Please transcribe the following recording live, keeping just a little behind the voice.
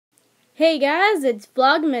Hey guys, it's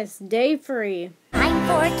Vlogmas Day 3. Time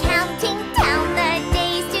for counting down the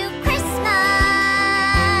days to Christmas.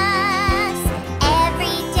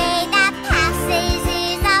 Every day that passes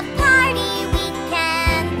is a party we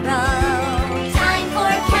can throw. Time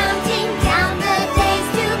for counting down the days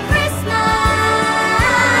to Christmas.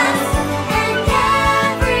 And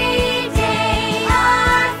every day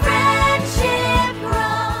our friendship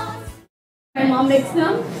grows. My mom makes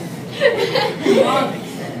them.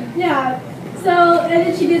 Yeah. So, and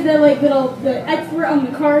then she did the the expert on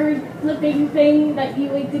the card flipping thing that you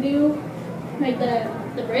like to do, like the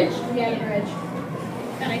bridge. Yeah, the bridge.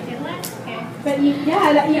 That I did last? Okay. But that you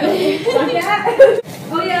like that.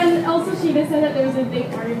 Oh yeah, and also she just said that there was a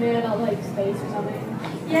big argument about like space or something.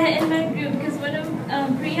 Yeah, in my group, because one of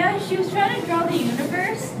Priya, she was trying to draw the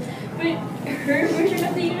universe, but her version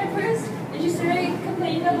of the universe, and she started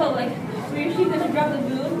complaining about like where she's gonna draw the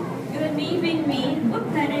moon. And then me being me, what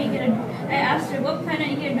planet are you gonna? I asked her what planet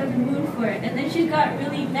are you gonna draw the moon for, and then she got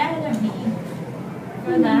really mad at me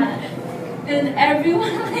for that. And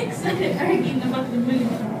everyone like started arguing about the moon.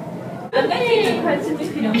 I'm gonna take the questions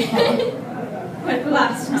if you don't stop. Like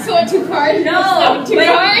last time. So 2 cards? No, two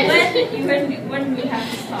cards? When we have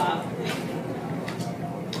to stop.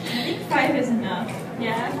 I think 5 is enough.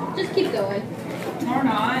 Yeah? Just keep going. Or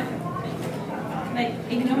not. Like,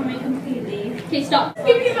 ignore me completely. Okay, stop.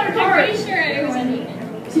 Give me another card. I'm pretty sure it was an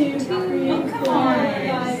 2, 3, Oh, 4, come on.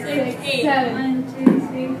 5, 6, 8. 7. 1, 2,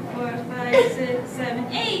 3, 4, 5, 6, 7,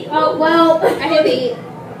 8. Oh well. I have 8.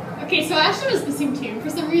 Okay, so Ashley was missing 2 for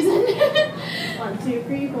some reason. 1, 2,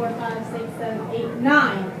 3, 4, 5, 6, 7, 8,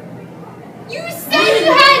 9. You said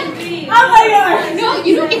you had 3. Oh my god! No,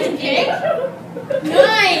 you don't get to pick. 9.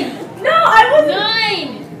 No, I wasn't.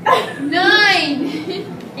 9.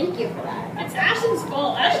 9. Thank you for that. That's Ashley's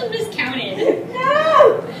fault. Ashley miscounted.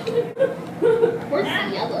 No! Where's the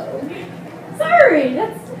yellow? Sorry,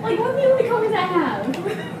 that's like one of the only colors I have.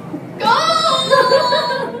 Go!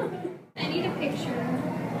 I need a picture.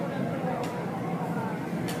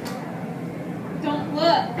 Don't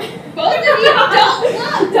look. Both of you don't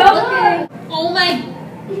look. Don't look. Oh my.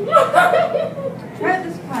 Try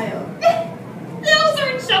this pile. Those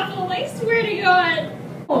aren't shuffled. I swear to God.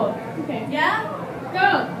 Oh, okay. Yeah? Go!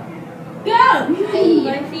 Go! Hey.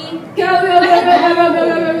 My feet. Go, go, go, go, go, go,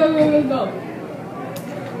 go, go, go, go.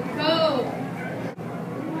 Go.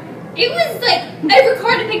 It was like every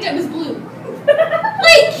card I picked up was blue.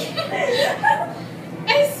 Like, I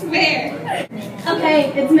swear. Okay,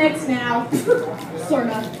 it's mixed now.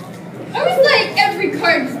 Sorta. I was like every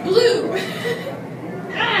card was blue.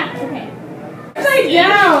 Ah, okay. Upside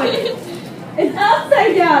down! It's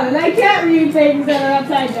upside down, and I can't read things that are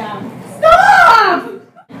upside down. Stop!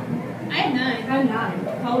 I had 9. I'm 9.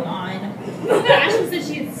 Hold on. Ashley said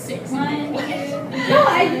she had 6. 1, 2, No, I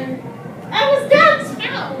was down.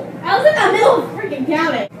 Ow. I was in the middle of freaking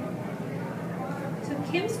counting. So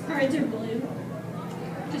Kim's cards are blue.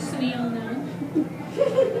 Just so you all know.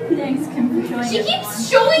 Thanks, Kim, for showing She us keeps one.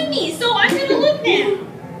 showing me, so I'm gonna look now.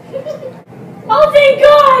 Oh, thank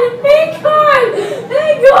God! Thank God!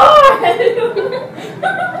 Thank God!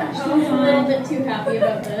 Hold I'm a little on. bit too happy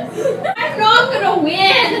about this. I'm not gonna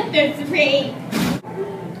win the 3.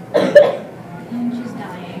 And she's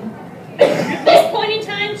dying. At this point in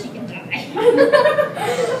time, she can die.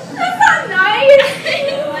 That's not nice!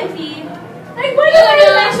 My feet. Like, why am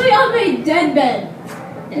I actually on my dead bed?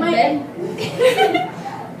 My bed?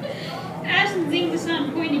 Ashley's English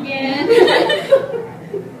on point again.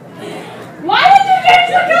 Why did you change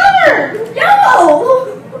the color? Yellow!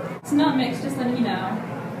 It's not mixed, just letting you know.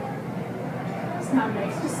 It's not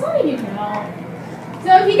mixed, just letting you know. So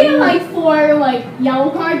if you get like 4 like yellow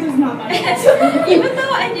cards, it's not that bad. Even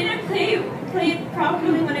though I didn't play it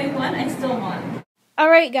properly when I won, I still won.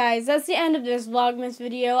 Alright guys, that's the end of this Vlogmas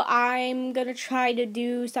video. I'm gonna try to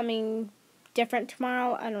do something different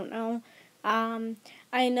tomorrow. I don't know.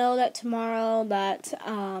 I know that tomorrow that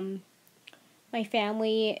my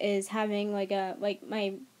family is having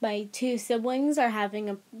my 2 siblings are having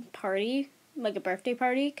a party, like a birthday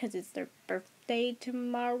party, because it's their birthday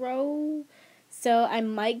tomorrow. So I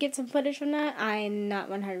might get some footage from that. I'm not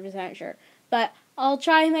 100% sure. But I'll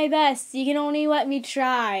try my best. You can only let me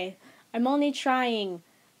try. I'm only trying.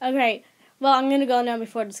 Okay, well, I'm going to go now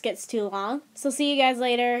before this gets too long. So see you guys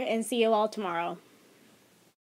later, and see you all tomorrow.